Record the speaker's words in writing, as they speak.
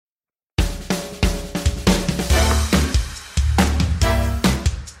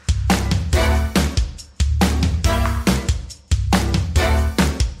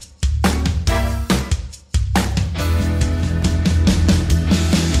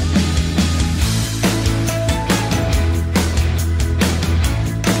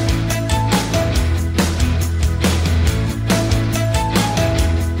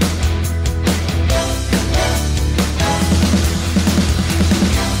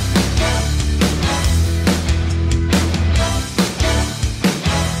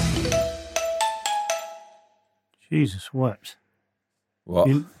Jesus wept. What?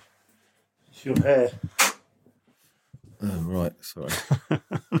 It's your hair. Oh, right, sorry.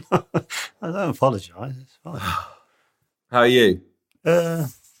 I don't apologise. It's fine. How are you?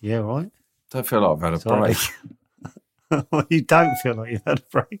 Yeah, right. Don't feel like I've had a Sorry. break. Well, you don't feel like you've had a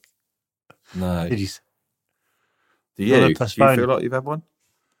break. No. Did you? Do Wanna you? Do you postpone feel it? like you've had one?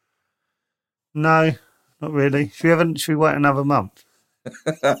 No, not really. Should we wait another month?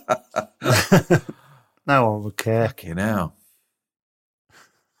 No one would care. Fucking hell.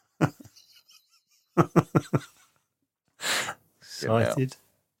 Excited.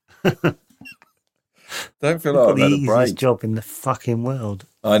 Don't feel We've got like the I've had a easiest break. job in the fucking world.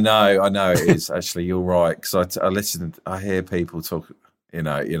 I know it is. Actually, you're right. Because I listen, I hear people talk, I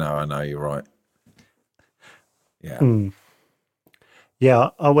know you're right. Yeah. Yeah,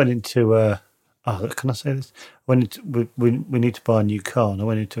 I went into can I say this? I went into, we need to buy a new car, and I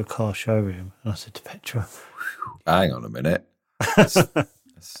went into a car showroom, and I said to Petra, Hang on a minute.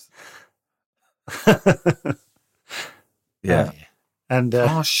 Yeah. And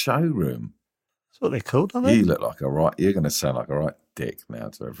Car showroom. that's what they're called, aren't they? You look like you're going to sound like a right dick now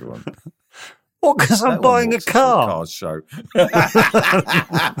to everyone. What, because I'm buying a car? Car show.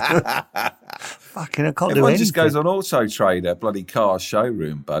 Fucking, I can't do Everyone anything. just goes on Auto Trader, bloody car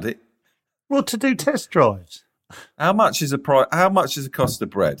showroom, buddy. Well, to do test drives. How much is How much is the cost of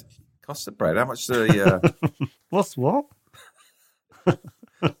bread? Cost of bread. How much the? What's what?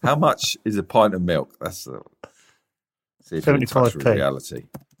 How much is a pint of milk? That's the. See if you're in touch with 75p. reality.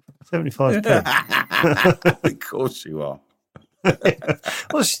 75p. Of course you are.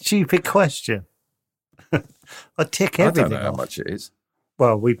 What a stupid question. I tick I everything don't know how off. much it is.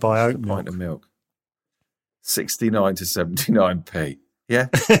 Well, we buy oat A milk. pint of milk. 69 to 79p. Yeah.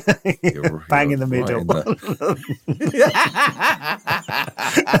 Bang in the middle.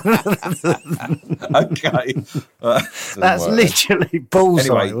 Okay. That's literally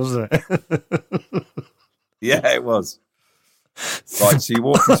bullseye, Anyway. wasn't it? Yeah, it was. Right, so you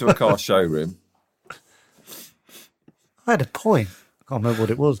walk into a car showroom. I had a point. I can't remember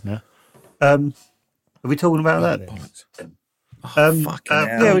what it was now. Are we talking about that then? Fucking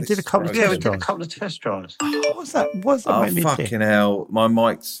hell, yeah, we this did a is couple of frustrating. test drives. What's that? What's that Oh, make me tick? fucking hell. My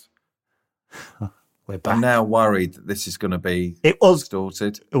mic's... We're back. I'm now worried that this is going to be It was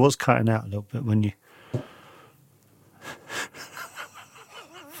distorted. cutting out a little bit when you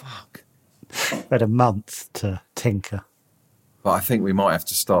Fuck. had a month to tinker. But I think we might have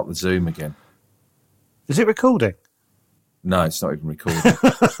to start the Zoom again. Is it recording? No, it's not even recording.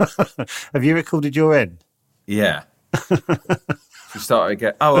 Have you recorded your end? Yeah. Should we start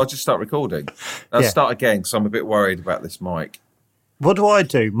again? Oh, I'll just start recording. I'll Yeah. start again because I'm a bit worried about this mic. What do I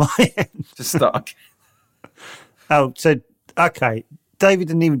do? My end. Just start again. Oh, so okay. David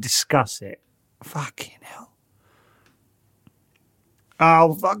didn't even discuss it. Fucking hell.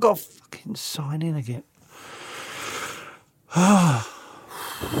 Oh, I got to fucking sign in again.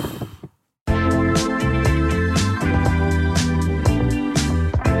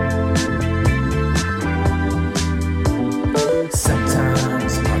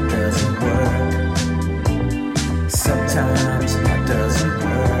 Sometimes it doesn't work. Sometimes it doesn't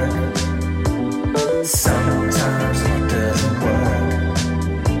work. Sometimes it doesn't work.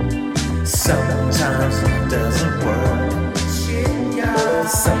 Sometimes it doesn't work.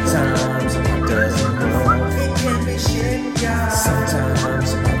 Sometimes it doesn't work.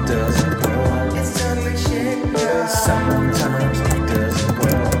 Sometimes it doesn't work. Sometimes it doesn't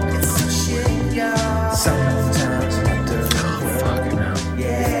work. Sometimes it doesn't work. Fucking hell.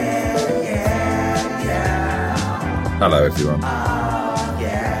 Hello, everyone.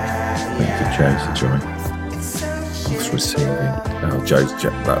 Thank you, Joe, to join. What's receiving? Oh, Joe's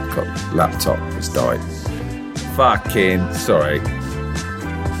laptop has died. Fucking sorry.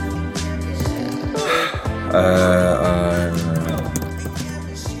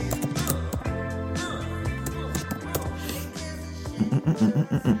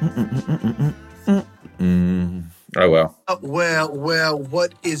 Oh well. Well,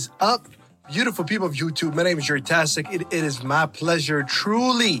 what is up, beautiful people of YouTube? My name is Jurtastic. It is my pleasure,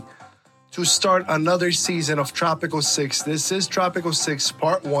 truly, to start another season of Tropical 6. This is Tropical 6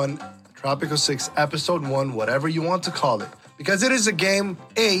 Part 1, Tropical 6 Episode 1, whatever you want to call it. Because it is a game,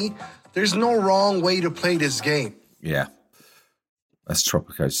 there's no wrong way to play this game. Yeah. That's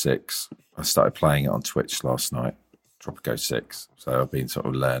Tropico 6. I started playing it on Twitch last night. Tropico 6. So I've been sort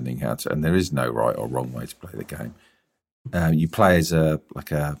of learning how to, and there is no right or wrong way to play the game. You play as a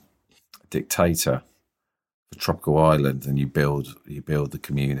dictator for Tropical Island, and you build the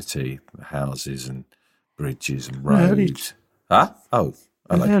community, the houses and bridges and Who the hell are you- roads. Huh? Oh,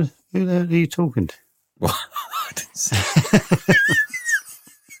 Who the hello. hell are you talking to? What? I didn't see.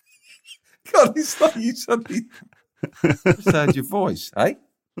 God, it's like you suddenly just heard your voice, eh?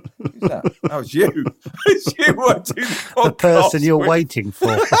 Who's that? That was you. It's you watching the podcast. The person you're with- waiting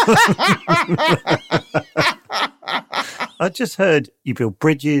for. I just heard you build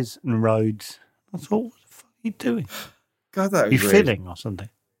bridges and roads. I thought, what the fuck are you doing? God, that was You weird. filling or something?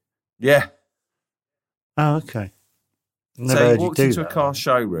 Yeah. Oh, okay. Never So heard you you walked do into a that. car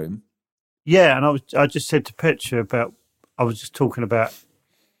showroom. Yeah, and I just said to Petra about, I was just talking about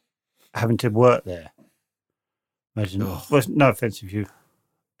having to work there. Imagine, Oh. well, no offense if you,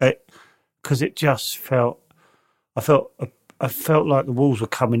 because it just felt, I felt like the walls were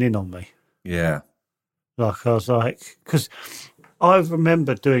coming in on me. Yeah. Like I was like, because I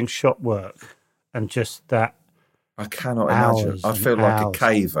remember doing shop work and just that. I cannot imagine. Hours I and feel like hours. a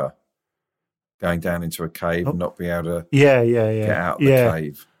caver going down into a cave and not be able to Yeah. get out of the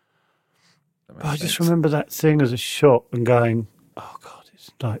cave. That But I makes just sense. remember that thing as a shop and going, oh God,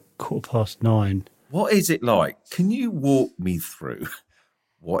 it's like 9:15. What is it like? Can you walk me through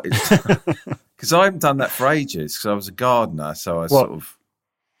what it's because I haven't done that for ages because I was a gardener, so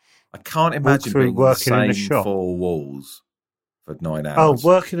I can't imagine through being in the working in same a shop? 4 walls for 9 Oh, hours.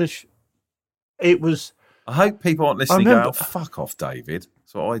 working it was, I hope people aren't listening remember- going, oh, fuck off, David.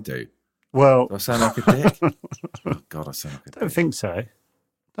 That's what I do. well, Do I sound like a dick? Oh, God, I sound like a don't dick. think so.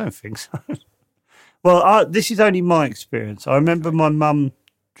 Don't think so. Well, this is only my experience. I remember my mum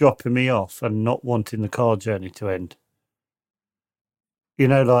dropping me off and not wanting the car journey to end. You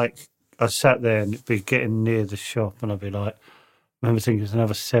know, like I sat there and it'd be getting near the shop and I'd be like, I remember thinking it's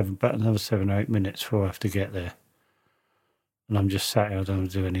another 7 or 8 minutes before I have to get there. And I'm just sat here, I don't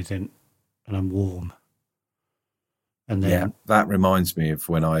want to do anything, and I'm warm. And Yeah, then, that reminds me of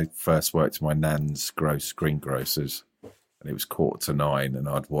when I first worked at my nan's greengrocers, and it was 9:15, and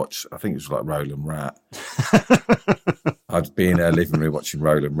I'd watch. I think it was like Roland Rat. I'd be in her living room watching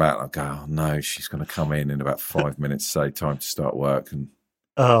Roland Rat. And I'd go, "Oh no, she's going to come in about 5 minutes, say time to start work." And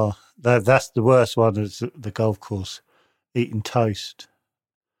oh, that's the worst one is the golf course, eating toast.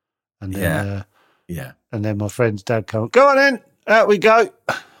 And then, yeah, and then my friend's dad come, go on in, out we go.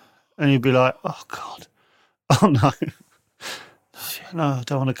 And you'd be like, oh God, oh no. No, I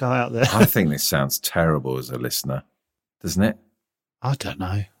don't want to go out there. I think this sounds terrible as a listener, doesn't it? I don't know.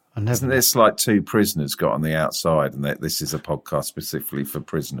 I never. Isn't this like 2 prisoners got on the outside, and that this is a podcast specifically for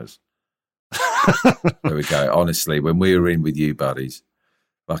prisoners? There we go. Honestly, when we were in with you, buddies,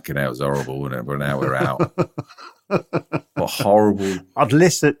 fucking hell, it was horrible, wasn't it? But now we're out. What horrible. I'd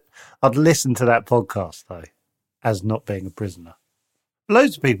listen to that podcast though, as not being a prisoner.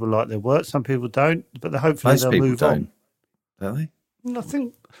 Loads of people like their work. Some people don't, but hopefully Most they'll people move don't they? on. I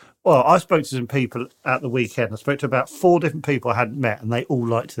think. Well, I spoke to some people at the weekend. I spoke to about 4 different people I hadn't met, and they all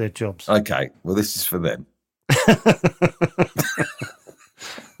liked their jobs. Okay, well, this is for them.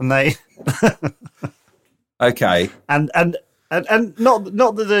 And they Okay, and not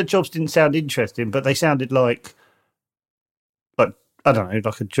that their jobs didn't sound interesting, but they sounded like I don't know,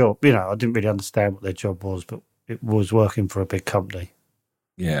 like a job. You know, I didn't really understand what their job was, but it was working for a big company.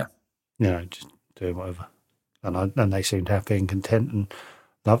 yeah. You know, just doing whatever, and they seemed happy and content and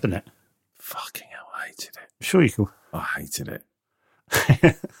loving it. Fucking hell, I hated it. I'm sure you can. I hated it.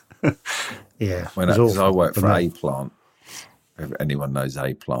 Yeah, When it was because I awful worked for me. A Plant. If anyone knows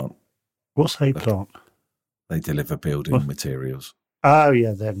A Plant, What's a plant? they deliver building What? materials. Oh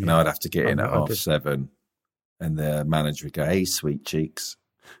yeah, them. And Yeah. I'd have to get in I at know, I did. 7:30, and the manager would go, "Hey, sweet cheeks."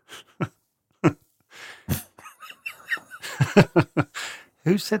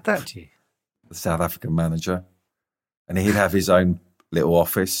 Who said that to you? The South African manager, and he'd have his own little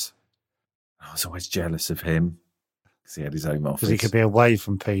office. I was always jealous of him because he had his own office. Because he could be away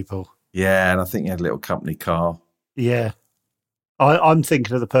from people. Yeah, and I think he had a little company car. Yeah, I'm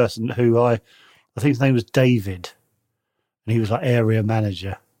thinking of the person who I think his name was David, and he was like area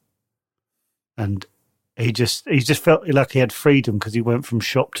manager, and he just felt like he had freedom because he went from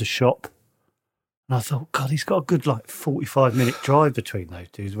shop to shop. And I thought, God, he's got a good 45-minute drive between those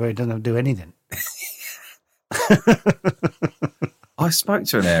two where he doesn't have to do anything. I spoke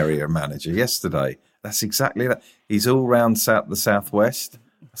to an area manager yesterday. That's exactly that. He's all round the southwest.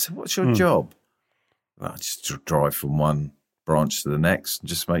 I said, "What's your job?" Well, I just drive from one branch to the next and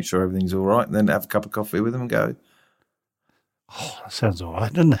just make sure everything's all right, and then have a cup of coffee with them and go, Oh, that sounds all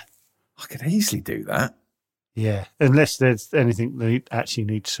right, doesn't it? I could easily do that. Yeah, unless there's anything that actually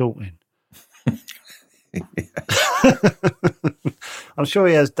needs sorting. I'm sure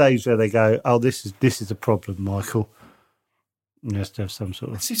he has days where they go, "Oh, this is a problem, Michael." And he has to have some sort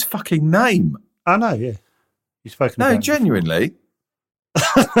of. That's his fucking name. I know, yeah. You've spoken No, about it genuinely.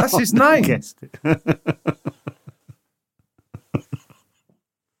 That's his name. Guessed it.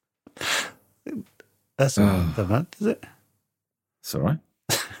 That's not the man, is it? It's all right.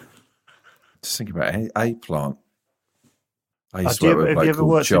 Just think about a plant. I used do to you- work with a have bloke you ever called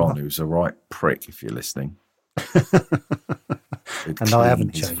worked in John, one? who's a right prick, if you're listening. And I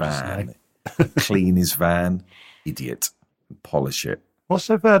haven't changed his van. He'd clean his van, idiot, and polish it. What's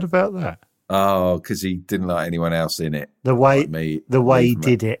so bad about that? Oh, because he didn't like anyone else in it. The way Like me. the way he leaving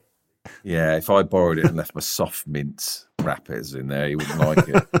it. did it. Yeah, if I borrowed it and left my soft mints wrappers in there, he wouldn't like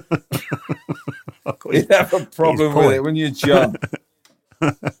it. He'd have a problem with it when you jump.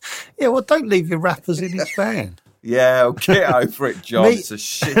 Yeah, well, don't leave your wrappers in his van. Yeah, well, get over it, John. Meet- It's a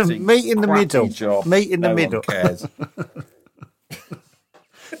shitting, meet in the crappy middle. job. Meet in the No one middle. cares.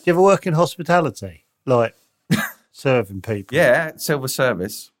 Do you ever work in hospitality? Like serving people? Yeah, silver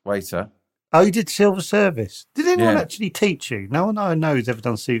service waiter. Oh, you did silver service. Did anyone Yeah. actually teach you? No one I know who's ever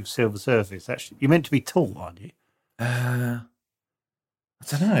done silver service. Actually, you're meant to be taught, aren't you? I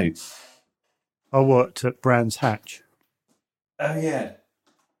don't know. I worked at Brands Hatch. Oh yeah.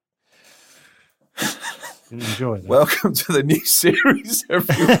 Didn't enjoy that. Welcome to the new series,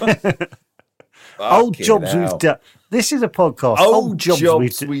 everyone. Old Fucking jobs hell. we've done. This is a podcast. Old jobs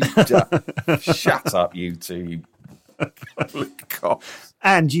we've we've done. Shut up, you two. Cops.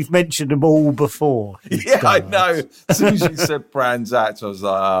 And you've mentioned them all before. Yeah, I know. As soon as you said Brands Hatch, I was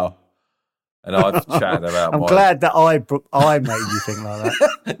like, oh. And I've chatted about I'm mine. glad that I made you think like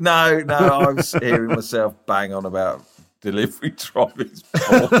that. No, I was hearing myself bang on about delivery drivers.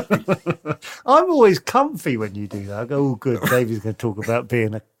 I'm always comfy when you do that. I go, oh, good. David's going to talk about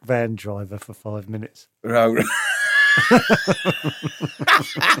being a van driver for 5 minutes. No.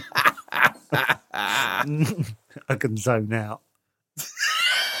 I can zone out.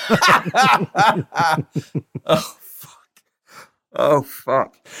 Oh,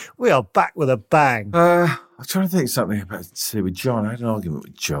 fuck. We are back with a bang. I'm trying to think of something about to do with John. I had an argument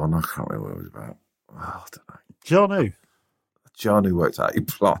with John. I can't remember what it was about. Oh, I don't know. John who? John who worked at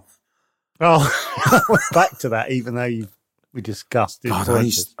A-Plot. Oh, back to that, even though we discussed it.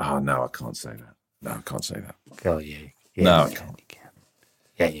 God, no, I can't say that. No, I can't say that. Oh, yeah. No, I you can't. You can.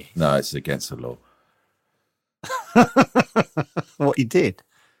 Yeah. No, it's against the law. What you did?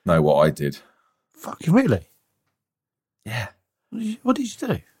 No, what I did. Fucking really? Yeah. What did you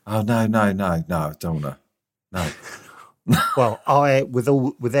do? Oh, no, I don't want to. No. Well, I,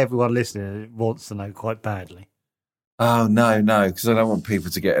 with everyone listening, wants to know quite badly. Oh, no, because I don't want people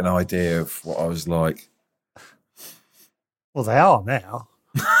to get an idea of what I was like. Well, they are now.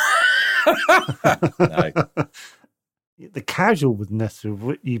 No. The casualness with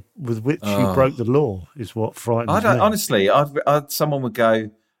which you broke the law is what frightens I don't, me. honestly, someone would go,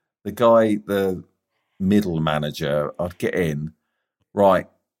 the middle manager, I'd get in, right,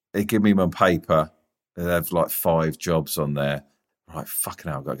 they'd give me my paper, they'd have like 5 jobs on there. Right, fucking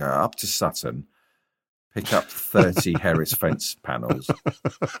hell, I've got to go up to Sutton, pick up 30 Harris fence panels,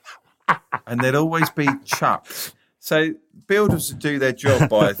 and they'd always be chucked. So builders would do their job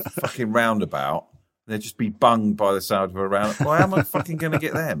by a fucking roundabout, they'd just be bunged by the side of a roundabout. Why am I fucking going to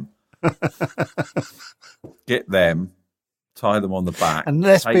get them? Get them, tie them on the back. And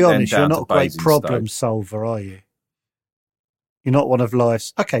let's take be them honest, you're down not to a great Basingstoke. problem solver, are you? You're not one of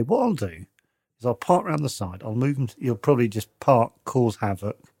life's. Okay, what I'll do is I'll park around the side. I'll move them. You'll probably just park, cause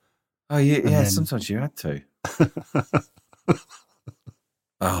havoc. Oh, yeah, then- sometimes you had to.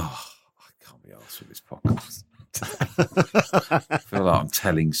 Oh, I can't be arsed with this podcast. I feel like I'm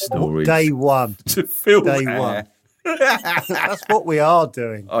telling stories. Day one. to fill day air. one. That's what we are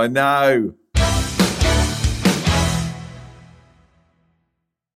doing. I know.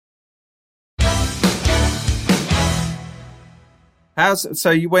 So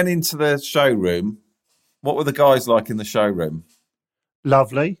you went into the showroom. What were the guys like in the showroom?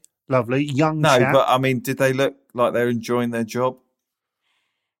 Lovely. Young No, chap. but I mean, did they look like they're enjoying their job?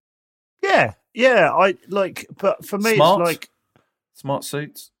 Yeah. I like, but for me, Smart? it's like Smart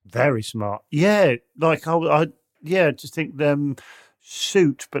suits? very smart. Yeah. Like, I just think them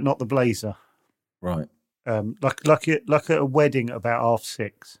suit, but not the blazer. Right. Like at a wedding at about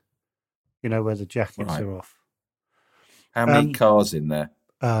 6:30, you know, where the jackets Right. are off. How many cars in there?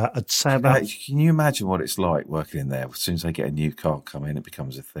 I'd say about Can you imagine what it's like working in there? As soon as they get a new car come in, it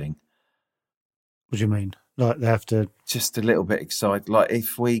becomes a thing. what do you mean? Like they have to. Just a little bit excited. Like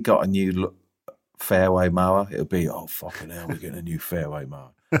if we got a new fairway mower, it'll be, oh, fucking hell, we're getting a new fairway mower.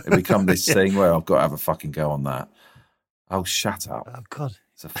 It'll become this thing where I've got to have a fucking go on that. Oh, shut up. Oh God.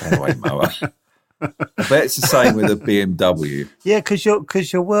 It's a fairway mower. I bet it's the same with a BMW. Yeah,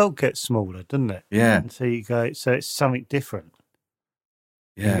 because your world gets smaller, doesn't it? Yeah. And so you go. So it's something different.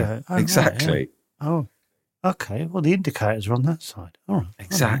 Yeah, go, "Oh, right, exactly. yeah. Oh, okay. Well, the indicators are on that side. All right.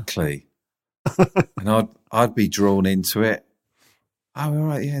 Exactly. And I'd be drawn into it. Oh, all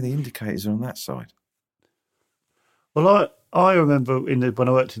right, yeah, the indicators are on that side. Well, I remember when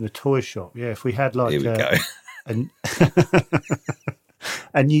I worked in the toy shop. Yeah, if we had like Here we go.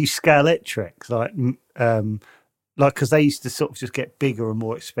 a new Scalextric, like because they used to sort of just get bigger and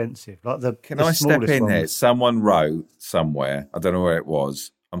more expensive. Like Can the I step smallest in one there? was- Someone wrote somewhere, I don't know where it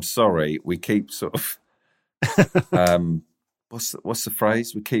was. I'm sorry, we keep sort of what's the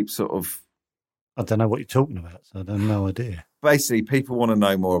phrase? We keep sort of I don't know what you're talking about, so I have no idea. basically people want to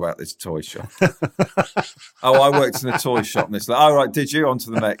know more about this toy shop. Oh, I worked in a toy shop and it's like, oh right, did you? On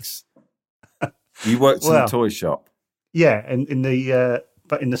to the next. You worked in a toy shop. Yeah, in the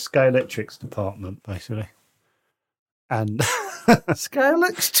Scalextrics department, basically. And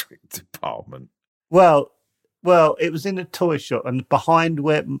Scalextric department. well, it was in a toy shop, and behind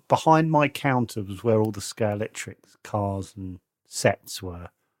my counter was where all the Scalextrics cars and sets were.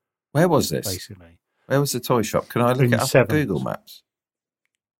 Where was this? Basically, Where was the toy shop? Can I look In it up on Sevens. Google Maps?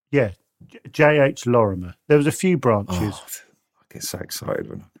 yeah, JH Lorimer. There was a few branches. Oh, I get so excited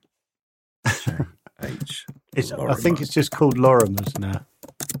when I JH. I think it's just called Lorimer's now.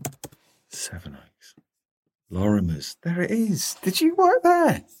 7 Oaks. Lorimer's. There it is. Did you work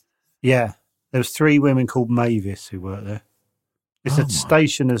there? Yeah, there was 3 women called Mavis who worked there. It's Oh a my-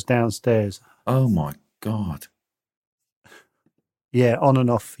 stationer's downstairs. Oh my God. Yeah, on and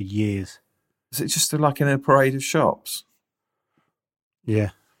off for years. Is it just like in a parade of shops? Yeah,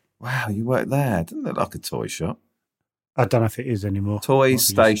 Wow, you worked there. Didn't look like a toy shop. I don't know if it is anymore. Toys,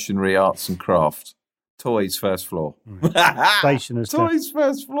 Might be stationery, arts and craft. Toys, first floor. stationer's. Toys,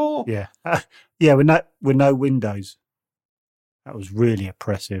 first floor. Yeah, yeah, with no windows. That was really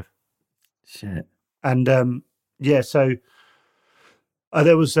oppressive. Shit. And yeah, so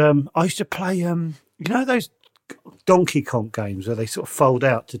there was I used to play you know those Donkey Kong games where they sort of fold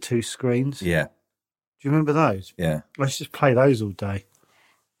out to 2 screens. Yeah, Do you remember those? yeah. I used to just play those all day.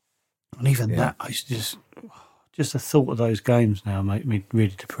 And even Yeah. that, I used to just the thought of those games now make me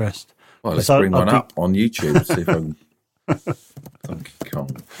really depressed. Well, let's So bring I'd one be- up on YouTube. See if I can. Donkey Kong.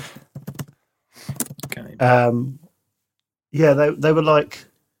 Game. Yeah, they were like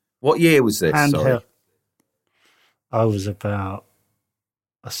What year was this? Sorry. handheld.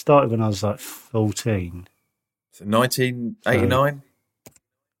 I started when I was like 14. So 1989?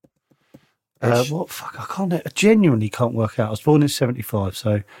 I genuinely can't work out. I was born in 75,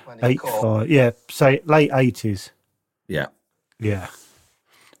 so 85. Yeah, say late 80s. Yeah. Yeah.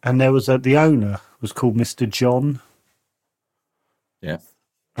 And there was the owner was called Mr. John, Yeah.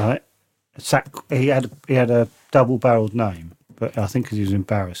 right? He had a double-barreled name, but I think because he was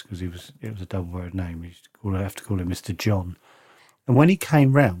embarrassed because it was a double-barreled name, we used to have to call him Mr. John. And when he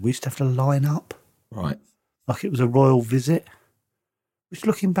came round, we used to have to line up Right. like it was a royal visit, which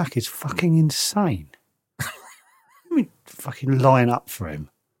looking back is fucking insane. I mean, fucking line up for him.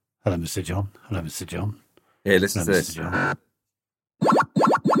 Hello, Mr. John. Hello, Mr. John. Here, listen Hello, to Mr. this. John.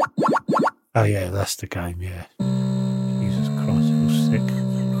 Oh yeah, that's the game. Yeah. Jesus Christ, I feel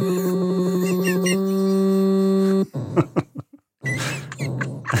sick.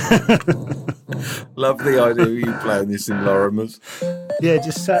 Love the idea of you playing this in Lorimer's. Yeah,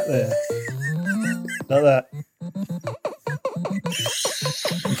 just sat there like that.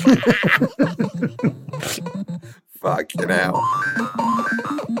 Fucking hell.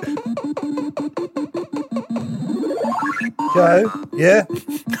 Joe, yeah?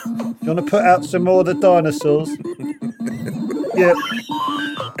 You want to put out some more of the dinosaurs? Yeah.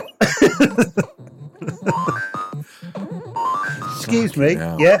 Excuse me, Fucking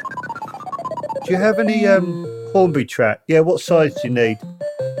hell. yeah? Do you have any Hornby track? Yeah, what size do you need?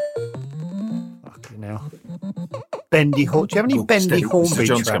 Fucking hell. Bendy Horn. Do you have any bendy Mr. Hornby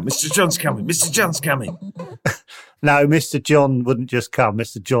John's track? coming. Mr. John's coming. Mr. John's coming. No, Mr. John wouldn't just come.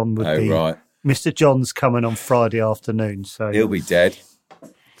 Mr. John would Oh, be. right. Mr. John's coming on Friday afternoon, so He'll be dead,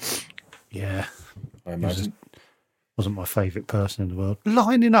 yeah, I imagine. wasn't my favourite person in the world.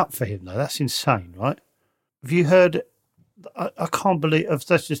 Lining up for him though, that's insane, right? Have you heard? I can't believe. I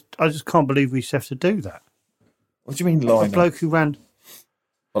just can't believe we used to have to do that. What do you mean A line up? bloke who ran.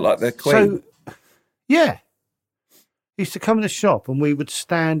 What, like the Queen? So, yeah, he used to come in the shop and we would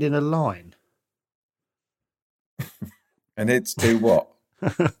stand in a line. And it's do what?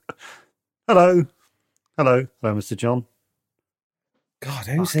 Hello, Mr. John. God,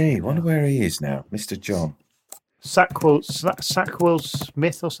 who's he? Wonder where he is now. Mr. John. Sackwell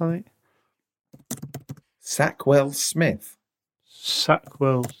Smith or something. Sackwell Smith.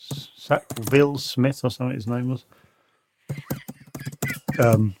 Sackville Smith or something his name was.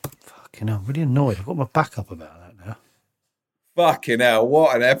 Fucking hell, I'm really annoyed. I've got my back up about that now. Fucking hell,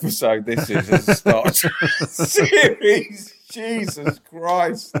 what an episode this is as a start to a series. Jesus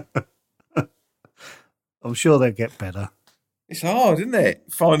Christ. I'm sure they'll get better. It's hard, isn't it?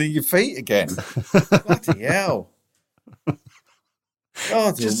 Finding your feet again. Bloody hell.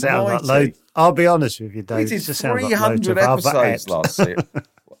 God, Just sounds like almighty. loads. I'll be honest with you, We Dave. did it just sounds like 300 loads of other episodes eps. last year.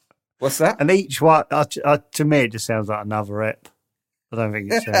 What's that? And each one, to me, it just sounds like another ep. I don't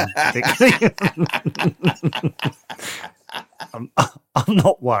think it sounds particularly. I'm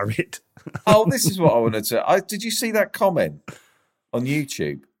not worried. Oh, this is what I wanted to. Did you see that comment on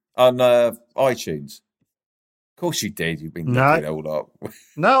YouTube, on iTunes? Of course you did. You've been No. looking all up.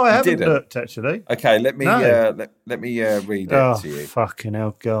 No, I haven't didn't? looked, actually. Okay, let me No. let me read it Oh, to you. fucking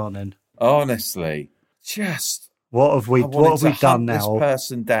hell, go on then. Honestly, just What have we I wanted to done hunt now? this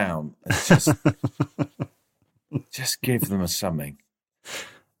person down and just give them a something.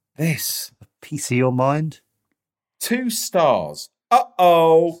 This Piece of your mind? 2 stars.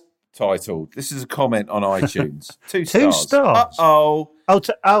 Uh-oh. Titled. This is a comment on iTunes. 2 stars. stars? Uh-oh. I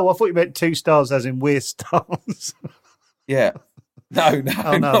thought you meant 2 stars as in we're stars. Yeah. No,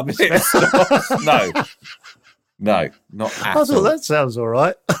 Oh, no, not miss with stars. No. No, not at I thought all. that sounds all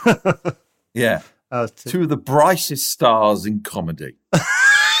right. Yeah. 2 of the brightest stars in comedy.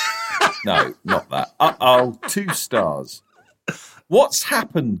 No, not that. Uh-oh. 2 stars. What's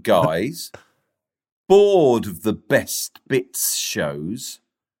happened, guys? Bored of the best bits shows?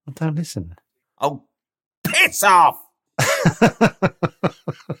 I don't listen. Oh, piss off!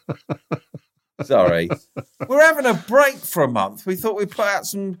 Sorry. We're having a break for a month. We thought we'd put out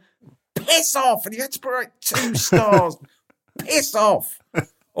some piss off, and you had to put out 2 stars. Piss off.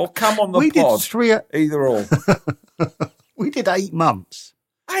 Or come on the We did pod. 3. Either or. We did 8 months.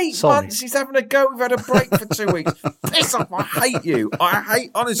 8 Sorry. months. He's having a go. We've had a break for 2 weeks. Piss off. I hate you.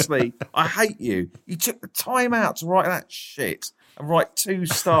 Honestly, I hate you. You took the time out to write that shit and write 2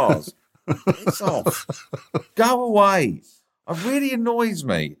 stars. Piss off. Go away. It really annoys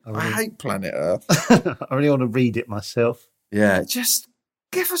me. I hate planet Earth. I really want to read it myself. Yeah, just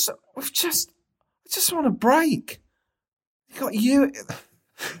give us. I just want a break. You got you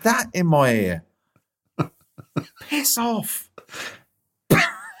that in my ear. Piss off.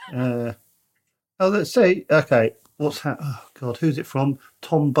 Let's see. Okay, what's happened? Oh God, who's it from?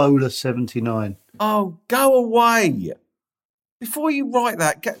 Tom Bowler 79. Oh, go away. Before you write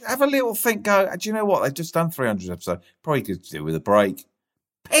that, have a little think. Go. Do you know what? They've just done 300 episodes. Probably could do with a break.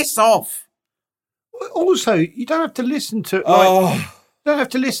 Piss off. Also, you don't have to listen to. You don't have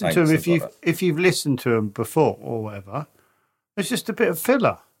to listen to Thanks, them I've got if you've listened to them before or whatever. It's just a bit of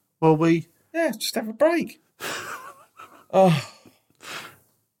filler. Well, Yeah, just have a break. Oh.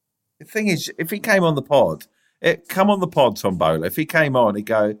 The thing is, if he came on the pod, come on the pod, Tom Bowler. If he came on, he'd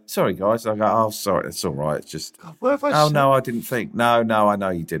go, sorry, guys. I go, oh, sorry, it's all right. It's just, what have I oh, said? no, I didn't think. No, I know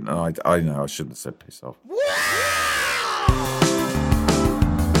you didn't. I know I shouldn't have said piss off.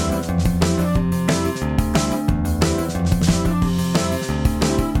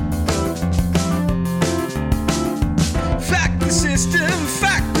 Fact the system,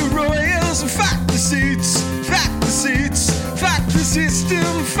 fact the royals, fact the seats, fact the seats, fact the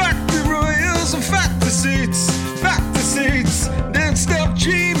system, fact the royals, fact the seats, fact the seats. Don't stop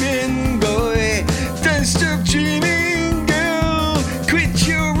dreaming, boy. Don't stop dreaming, girl. Quit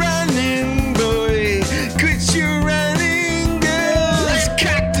your running, boy. Quit your running, girl. Let's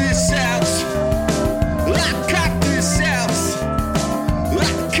cut this out. Let's cut this out.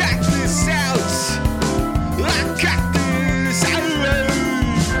 Let's cut this out. Let's cut this out.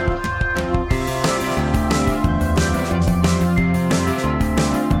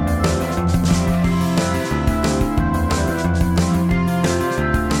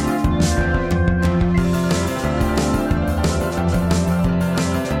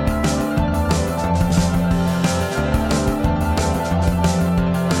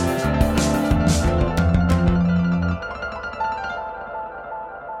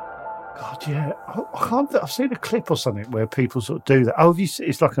 God, yeah. I can't. I've seen a clip or something where people sort of do that. Oh, have you seen,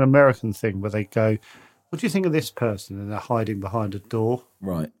 it's like an American thing where they go, "What do you think of this person?" And they're hiding behind a door.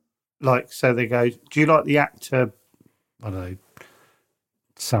 Right. Like, so they go, "Do you like the actor?" I don't know,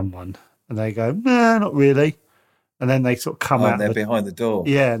 someone, and they go, "No, not really." And then they sort of come out. And they're behind the door.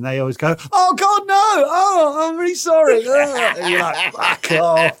 Yeah, and they always go, "Oh God, no! Oh, I'm really sorry." And you're like, "Fuck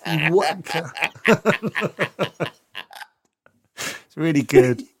off, you wanker." It's really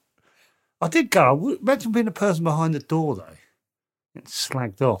good. I did go. Imagine being a person behind the door though. It's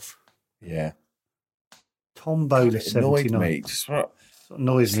slagged off. Yeah. Tom Bowler It annoyed 79. me. Just, Sort of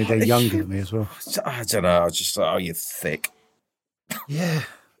annoys me. They're younger than me as well. I don't know. I just thought, oh, you're thick. Yeah.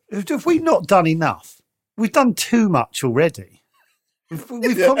 Have we not done enough? We've done too much already. We've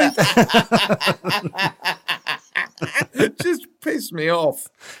probably Just pissed me off.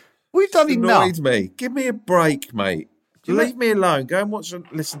 we've done enough. Annoyed me. Give me a break, mate. you Leave me alone. Go and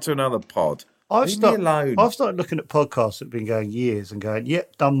listen to another pod. Leave me alone. I've started looking at podcasts that have been going years and going,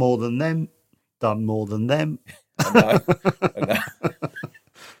 yep, done more than them, done more than them. I know.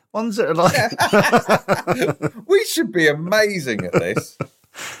 Ones that are like, We should be amazing at this.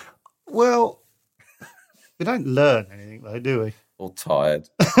 well, we don't learn anything though, do we? All tired.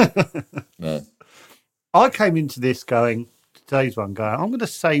 No. I came into this going, today's one going, I'm going to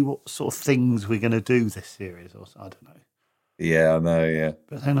say what sort of things we're going to do this series, or I don't know. Yeah, I know, yeah.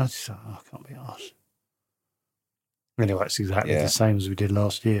 But then I just thought, I can't be arsed. Anyway, it's exactly Yeah. the same as we did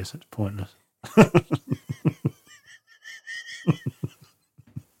last year, so it's pointless.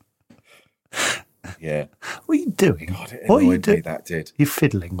 Yeah. What are you doing? God, it What are you annoyed me, doing? that did. You're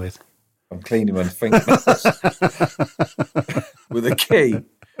fiddling with. I'm cleaning my fingernails with a key.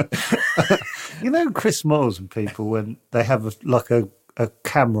 You know Chris Moyles and people when they have a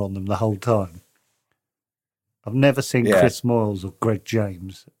camera on them the whole time? I've never seen Yeah. Chris Moyles or Greg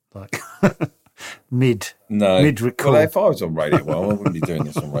James like mid No. Mid-record. Well, if I was on Radio 1, I wouldn't be doing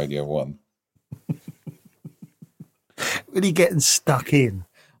this on Radio 1. really getting stuck in.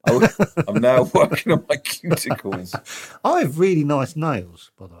 I'm now working on my cuticles. I have really nice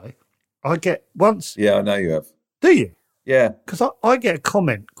nails, by the way. I get once. Yeah, I know you have. Do you? Yeah. Because I get a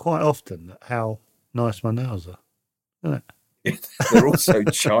comment quite often that how nice my nails are. Isn't it? They're also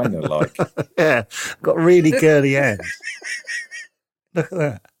China-like. Yeah, got really girly hands. Look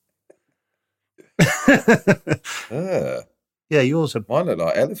at that. Yeah, yours are. Mine look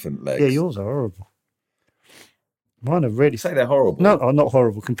like elephant legs. Yeah, yours are horrible. Mine are really. You say they're horrible. No, I'm not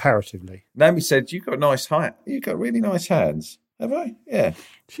horrible comparatively. Naomi said, you've got nice height. You've got really nice hands. Have I? Yeah.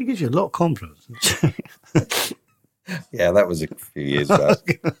 She gives you a lot of confidence. Yeah, that was a few years back.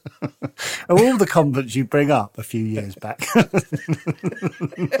 Of all the compliments you bring up a few years back.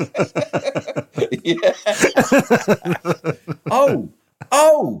 Yeah.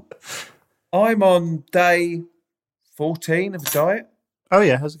 Oh, I'm on day 14 of a diet. Oh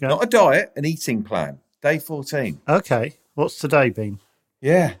yeah, how's it going? Not a diet, an eating plan. Day 14. Okay, what's today been?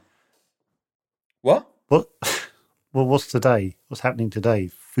 Yeah. What? What? Well, what's today? What's happening today,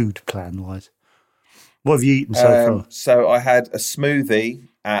 food plan wise? What have you eaten so far? So I had a smoothie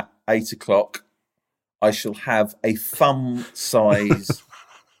at 8 o'clock. I shall have a thumb size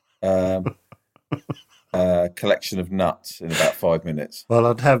collection of nuts in about 5 minutes. Well,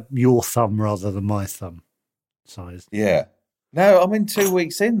 I'd have your thumb rather than my thumb size. Yeah. No, I'm in 2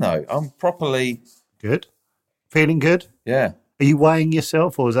 weeks in though. I'm properly. Good. Feeling good? Yeah. Are you weighing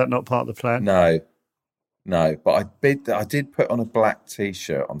yourself, or is that not part of the plan? No. But I did put on a black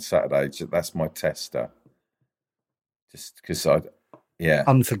T-shirt on Saturday. That's my tester. Just because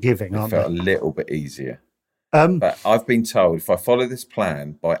Unforgiving, it aren't felt they? a little bit easier. Um, But I've been told if I follow this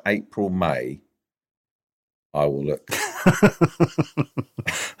plan by April, May, I will look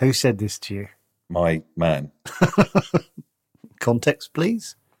Who said this to you? my man. Context,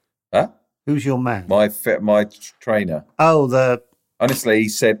 please. Huh? Who's your man? My trainer. Oh, Honestly, he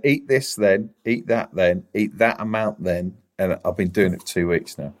said, eat this then, eat that amount then. And I've been doing it for 2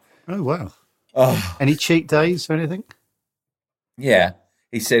 weeks now. oh wow. Oh, Any cheat days or anything? yeah.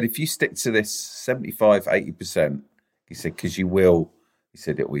 He said, if you stick to this 75, 80%, he said, because you will, he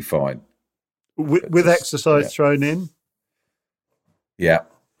said, it'll be fine. With just- exercise yeah. thrown in? Yeah.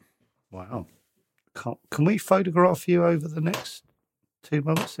 Wow. Can we photograph you over the next 2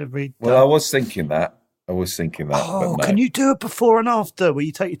 months every day? Well, I was thinking that. Oh, but no. can you do a before and after where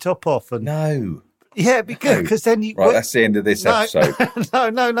you take your top off? And No. yeah, it'd be good No. because then you. Right, that's the end of this episode.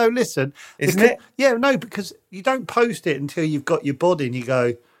 No. Listen, Isn't Because- it? Yeah, no, because you don't post it until you've got your body and you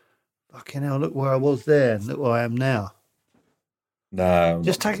go, "Fucking hell! Look where I was there, and look where I am now." No. I'm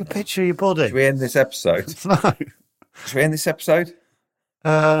Just not take a doing that. picture of your body. Should we end this episode? No. Should we end this episode?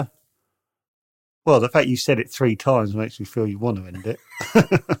 Well, the fact you said it 3 times makes me feel you want to end it.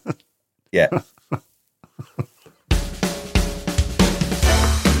 Yeah.